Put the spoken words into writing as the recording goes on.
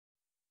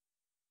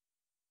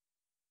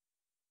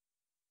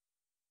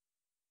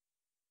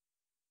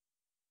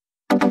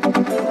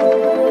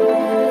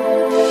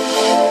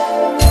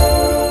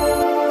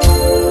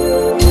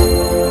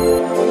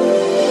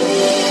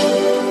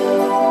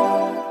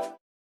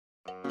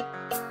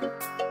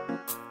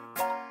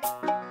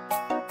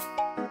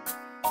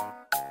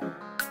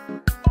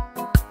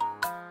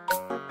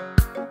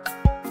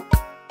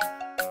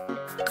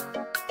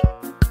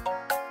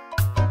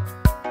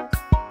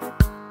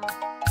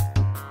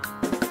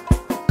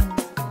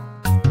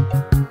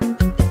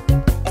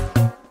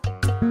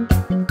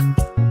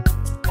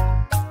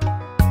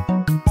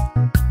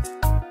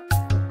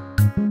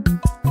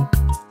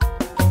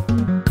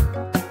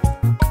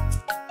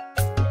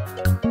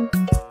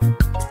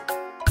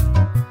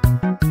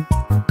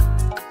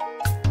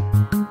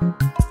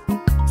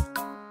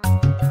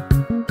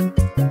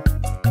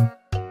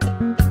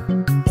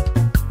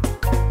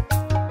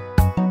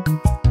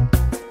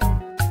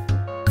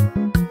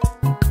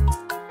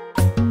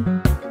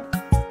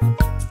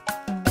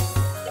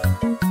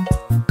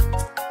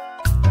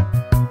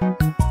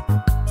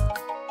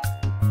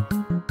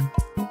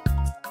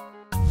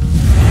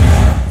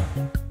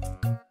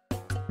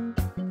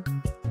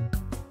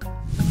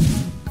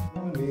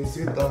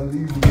Satan,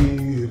 leave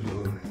me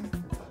alone.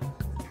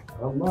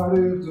 I'm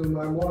married to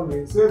my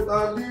money.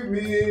 Satan, leave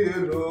me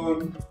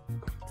alone.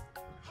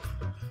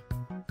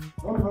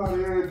 I'm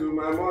married to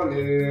my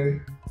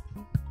money.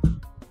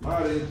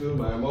 Married to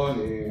my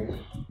money.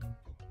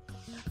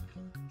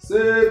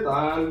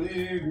 Satan,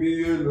 leave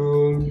me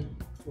alone.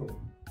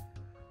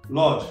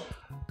 Lord,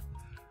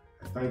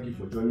 I thank you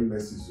for joining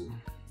Mercy.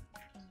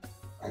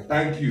 I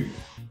thank you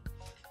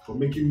for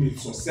making me a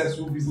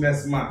successful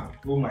businessman.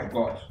 Oh my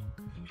God.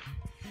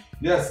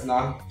 Yes,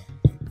 now.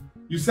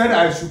 You said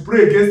I should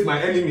pray against my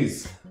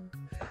enemies.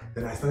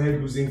 Then I started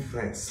losing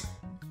friends.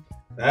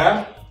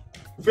 Eh?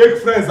 Fake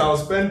friends I will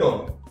spend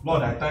on.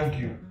 Lord, I thank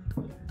you.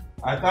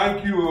 I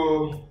thank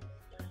you.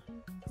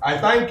 I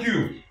thank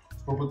you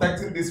for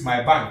protecting this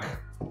my bank.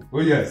 Oh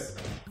yes,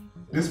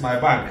 this my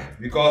bank.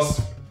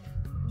 Because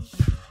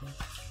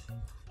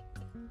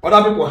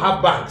other people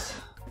have banks,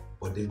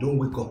 but they don't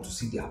wake up to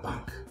see their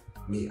bank.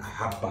 Me, I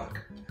have bank.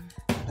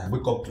 I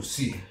wake up to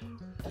see.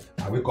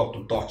 I wake up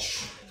to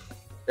touch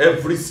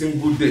every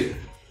single day.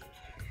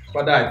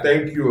 Father, I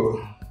thank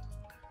you.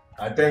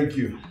 I thank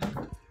you.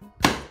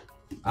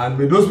 And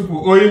with those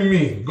people owing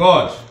me,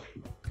 God,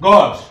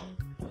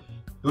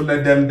 don't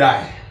let them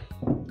die.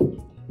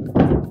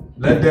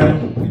 Let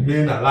them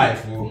remain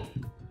alive, oh.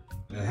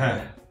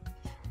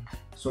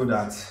 So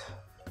that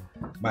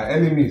my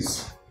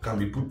enemies can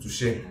be put to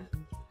shame.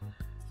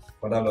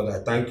 Father, Lord, I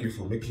thank you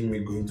for making me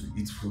going to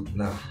eat food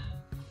now.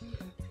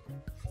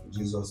 In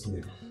Jesus'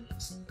 name.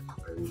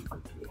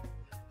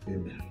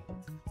 Amen.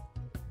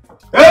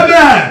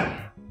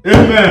 Amen.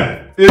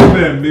 Amen.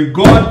 Amen. May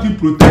God keep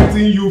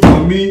protecting you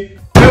from me.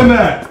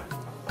 Amen.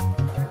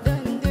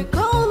 Then they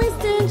call me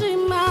stingy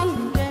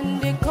man. Then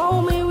they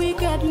call me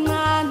wicked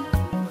man.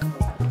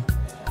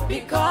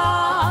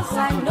 Because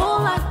I know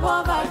like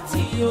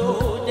poverty.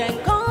 Oh,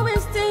 then call me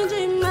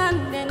stingy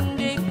man. Then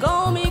they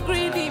call me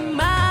greedy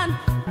man.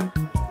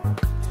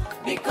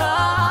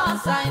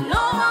 Because I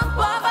know like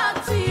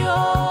poverty.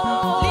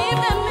 Oh.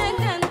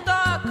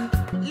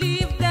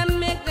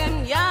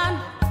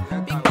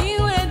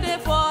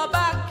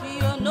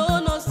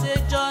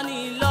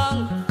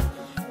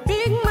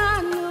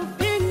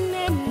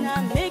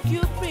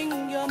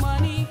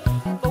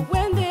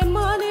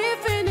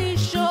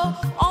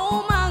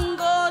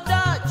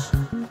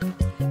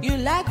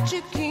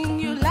 Chicken,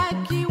 you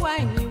like it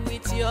whiny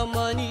with your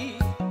money.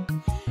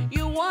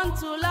 You want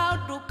to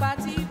loud to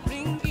party,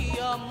 bring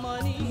your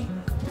money.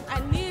 I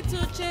need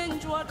to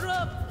change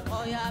wardrobe,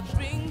 or yeah,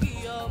 bring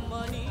your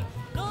money.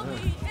 No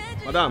be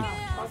Madam,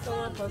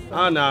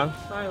 Anna,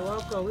 hi,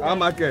 welcome. Our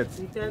market.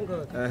 We thank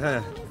God.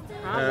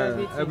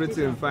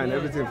 Everything fine, yeah.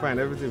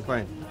 everything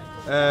fine.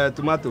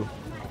 Tomato.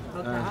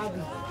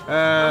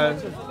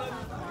 Okay,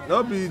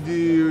 That'll be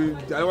the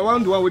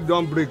one we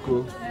don't break,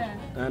 oh.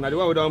 And the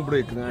one we don't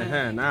break,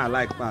 now I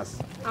like pass.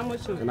 how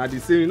much? And at the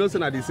same, you know,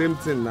 saying at the same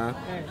thing now.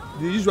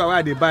 The usual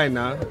way they buy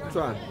now. Which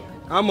one?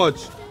 How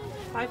much?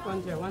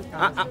 500,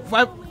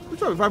 1,000.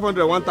 Which one?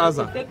 500,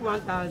 1,000. Take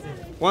 1,000.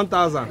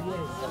 1,000.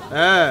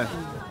 Yes.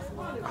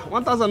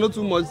 1,000 not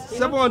too much.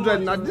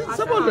 700 now.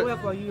 700.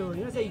 For you.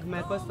 You know say it's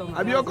my customer.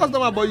 I be your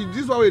customer, but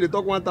this one way they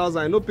talk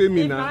 1,000. You no pay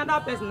me now.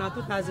 Another person now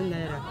 2,000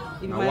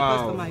 naira. If my wow.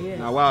 customer, yes.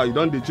 Now wow, you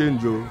don't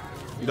change, oh.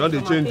 You don't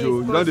change,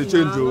 oh. You don't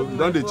change, oh. You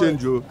don't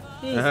change, oh.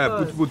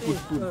 Put.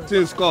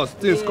 Things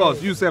cost.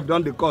 You self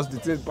don't the cost the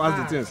things pass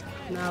the things.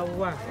 Now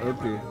what?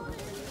 Okay.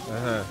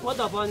 What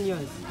of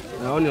onions?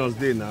 Now onions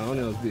day.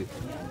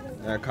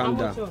 Calm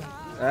down.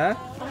 How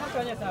much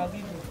onions I'll give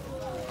you?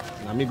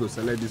 Now me go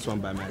select this one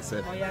by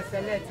myself. Oh, you're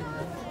selecting.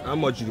 How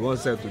much you want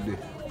sell today?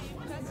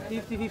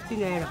 50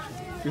 naira.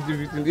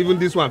 50. Even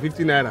this one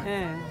 50 naira.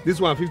 This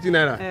one 50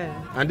 naira.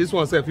 And this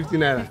one sell 50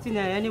 naira. 50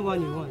 naira,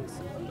 anyone you want.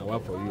 Now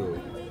what for you?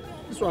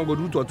 This one go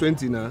do to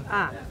 20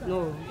 now.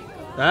 No.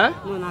 Eh?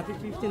 No, na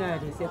 15 naira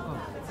they say come.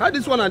 How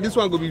this one and this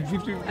one go be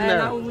 50 Now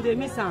naira? we dey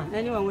miss am.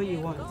 Anyone wey you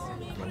want.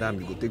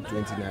 Madam, you go take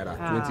 20 naira.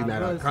 20 naira.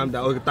 bros. Calm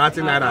down. Okay,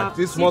 30 naira.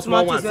 This small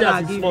one. See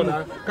as it's small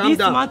now. Calm This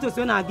down. tomatoes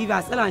when I give,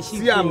 I sell and ship.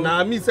 See am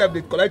now. Me self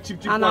they collect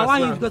cheap And I ones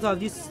want you now. because of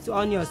this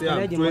onions. See am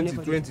collect the money 20,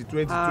 for 20,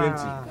 20, 20.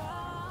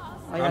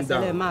 Calm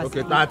down.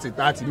 Okay, 30,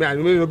 30. Me, I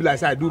no be like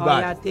say I do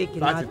bad. 30,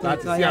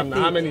 30. See am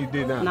now. How many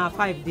days now? Now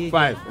 5 days.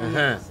 5.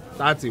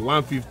 30,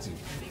 150.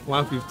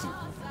 150.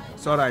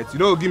 It's alright. You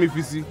know, give me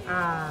PC.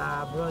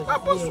 Bro.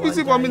 Put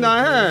PC for me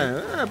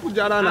now. Put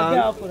Jara now. I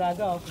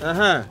get off.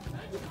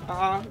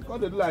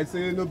 Because they do like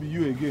say no be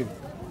you again.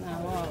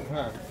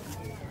 Wow.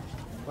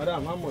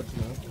 Madam, how much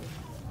now?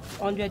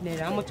 100 naira.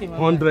 How much you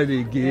want? 100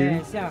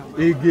 again. Yeah,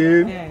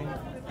 Again. yeah.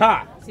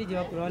 Ha! See the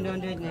okra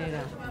 100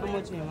 naira. How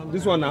much you want?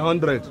 This one na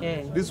 100.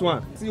 Yeah. This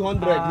one. See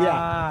 100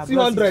 here. See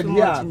bro, 100 too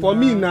here. much For now.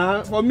 me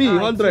now. For me, Too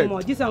 100.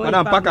 much. This one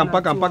Madam, when pack you am,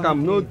 pack am, pack pack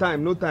am. No 200.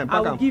 time, no time. I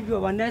Pack will am. give you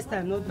one next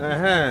time. No.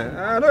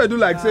 I know you do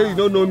like say you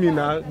don't know me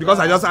now. Because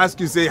I just ask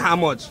you, say how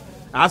much.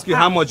 I ask you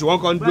how much you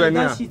won't come do Bro,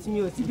 anyhow. don't cheat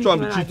me. Which one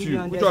be cheat you?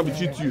 Which one be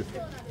cheat you?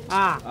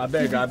 I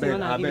beg.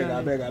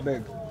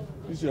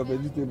 This is your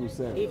vegetable,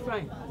 sir. It's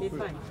fine. It's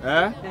fine.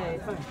 Eh?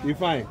 It's fine. You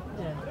fine?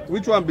 Yeah.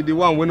 Which one be the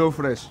one we no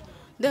fresh?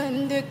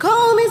 Then they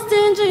call me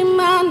stingy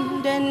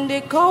man, then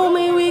they call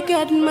me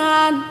wicked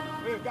man.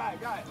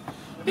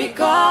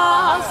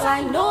 Because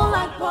I know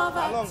like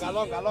poverty.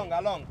 Along.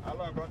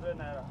 100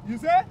 naira. You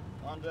say?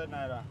 100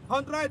 naira.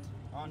 100?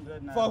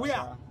 100 naira. For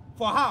where?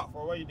 For how?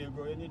 For where you dey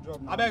go? Any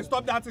drop now? I beg,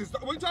 stop that.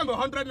 Which one be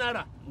 100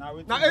 naira? Now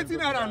 80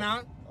 naira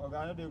now. Okay,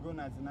 I know they go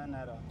 99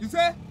 naira. You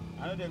say?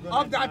 I know they go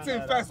Off 99 that thing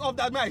naira. first. Off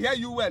that man, I hear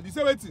you well. You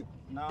say waiting.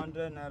 Now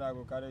 100 naira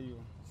go carry you.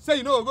 Say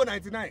you know go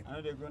 99. I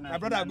know they go 99. My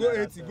brother, go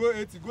 80, sef. go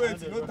 80, go I know 80.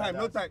 they No go time, like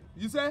no that. time.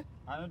 You say?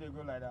 I know they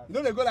go like that. You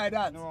know they go like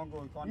that. No one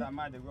go. Come down,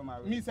 man, they go my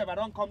way. Me self, I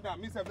don't come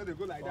down. Me self, no they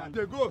go like that. Come.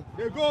 They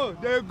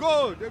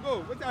go.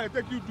 What can I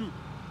take you do?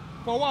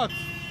 For what?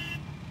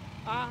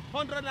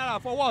 100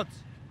 naira for what?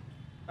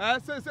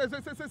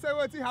 Say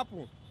what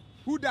happen?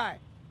 Who die?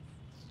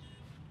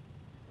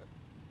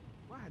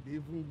 Why are they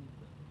even?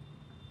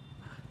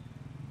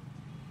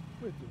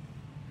 Wait,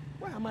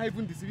 why am I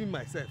even deceiving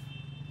myself?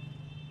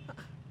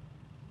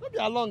 Don't be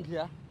along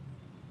here.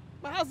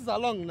 My house is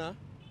along now.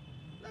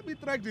 Let me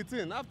track the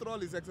thing. After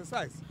all, it's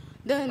exercise.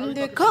 Then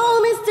they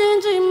call me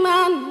stingy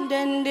man,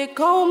 then they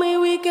call me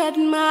wicked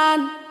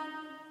man.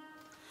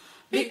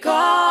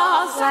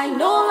 Because I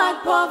know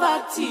like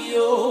poverty,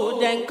 oh.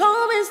 Then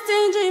call me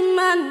stingy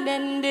man,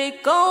 then they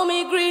call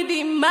me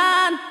greedy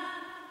man.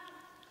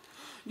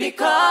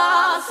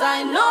 Because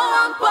I know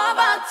I'm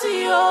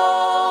poverty,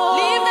 oh.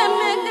 Leave them,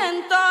 make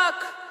them talk.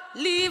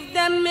 Leave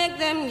them, make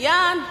them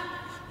yarn.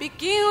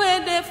 Picking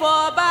where they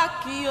fall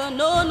back, you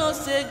no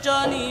say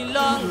Johnny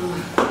Long.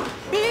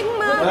 Big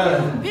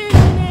man, big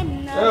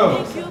name now,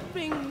 make you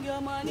bring your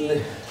money.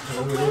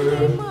 When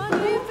the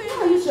money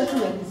finish,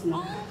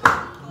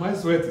 Am I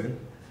sweating?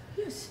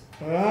 Yes.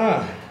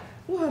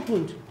 What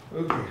happened?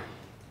 Okay.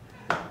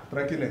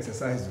 Trekking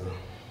exercise, though.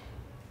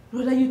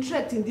 Brother, you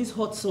trekked in this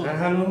hot sun.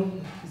 No,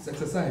 it's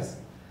exercise.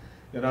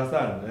 You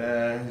understand?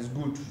 It's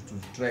good to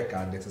trek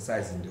and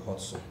exercise in the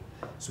hot sun,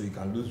 so you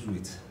can lose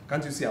weight.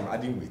 Can't you see I'm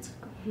adding weight?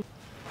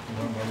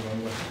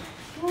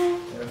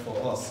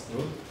 For us,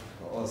 bro.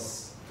 For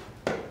us.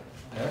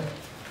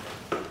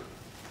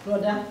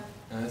 Brother,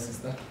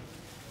 Sister.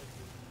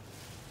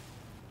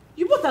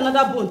 you bought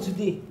another bone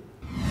today.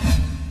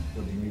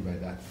 What do you mean by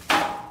that?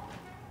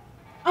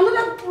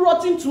 Another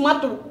rotten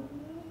tomato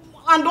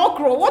and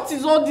okra. What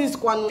is all this,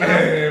 Kwanu?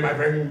 Hey, my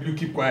friend, you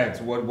keep quiet.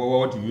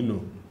 What do you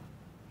know?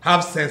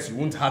 Have sense, you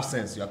won't have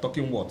sense. You are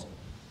talking what?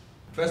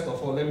 First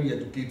of all, let me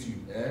educate you.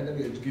 Let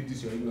me educate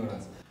this your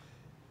ignorance.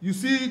 You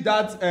see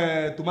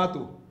that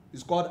tomato?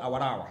 It's called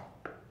awarawa.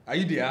 Are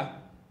you there?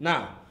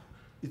 Now,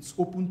 it's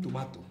open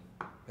tomato.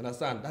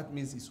 Understand? That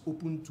means it's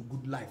open to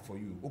good life for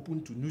you.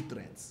 Open to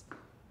nutrients.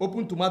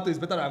 Open tomato is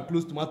better than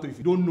closed tomato if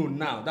you don't know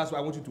now. That's why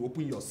I want you to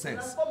open your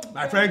sense.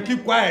 My friend,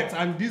 keep quiet.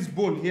 And this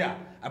bone here,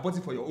 I bought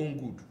it for your own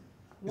good.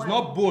 It's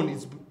not bone,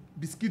 it's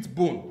biscuit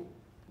bone.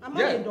 Am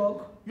I a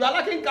dog? You are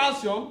lacking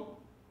calcium.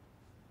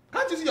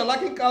 Can't you see you're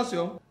lacking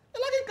calcium?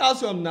 You're lacking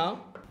calcium now.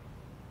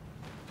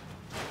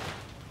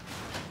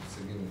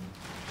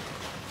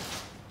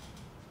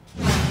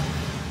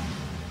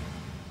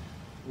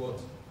 What?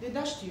 They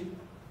dashed you.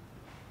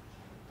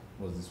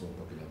 What's this one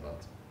talking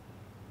about?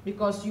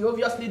 Because you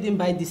obviously didn't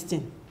buy this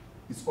thing.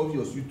 It's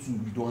obvious you two,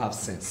 you don't have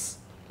sense.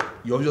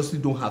 You obviously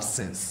don't have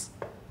sense.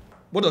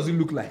 What does it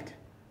look like?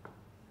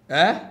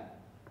 Yeah?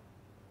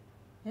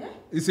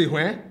 It's a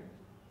when?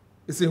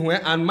 It's a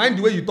when? And mind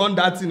the way you turn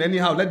that thing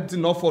anyhow, let the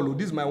thing not follow.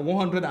 This is my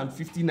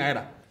 150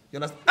 naira. You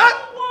understand?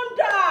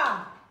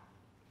 Wonder!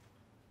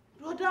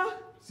 Brother?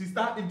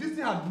 Sister, if this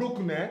thing had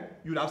broken,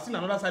 you would have seen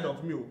another side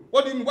of me.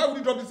 What do you mean? Why would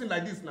you drop this thing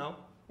like this now?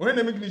 What's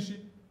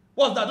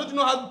that? Don't you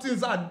know how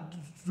things are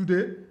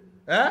today?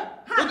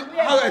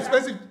 How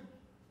expensive?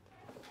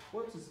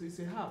 What is it? It's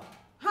a how.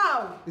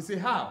 How? It's a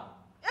how.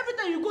 Every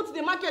time you go to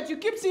the market, you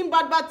keep seeing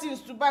bad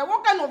things to buy.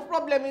 What kind of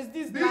problem is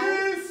this now?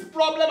 This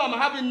problem I'm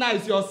having now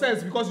is your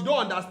sense because you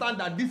don't understand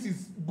that this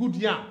is good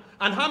yam.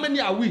 And how many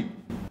are we?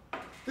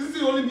 This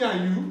is only me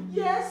and you?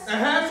 Yes.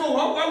 So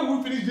why will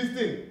we finish this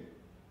thing?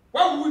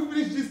 Why will we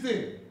finish this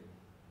thing?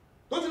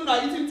 Don't you know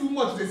that eating too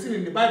much is a sin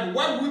in the Bible?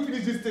 Why will we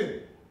finish this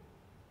thing?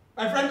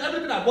 My friend,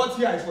 everything I bought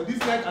here is for this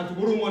night and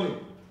tomorrow morning.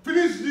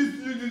 Finish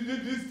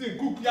this thing,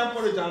 cook yam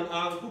porridge and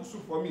cook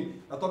soup for me.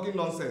 You're talking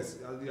nonsense.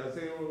 You're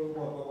saying,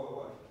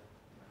 what?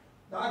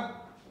 That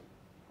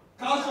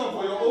calcium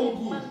for your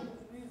own good.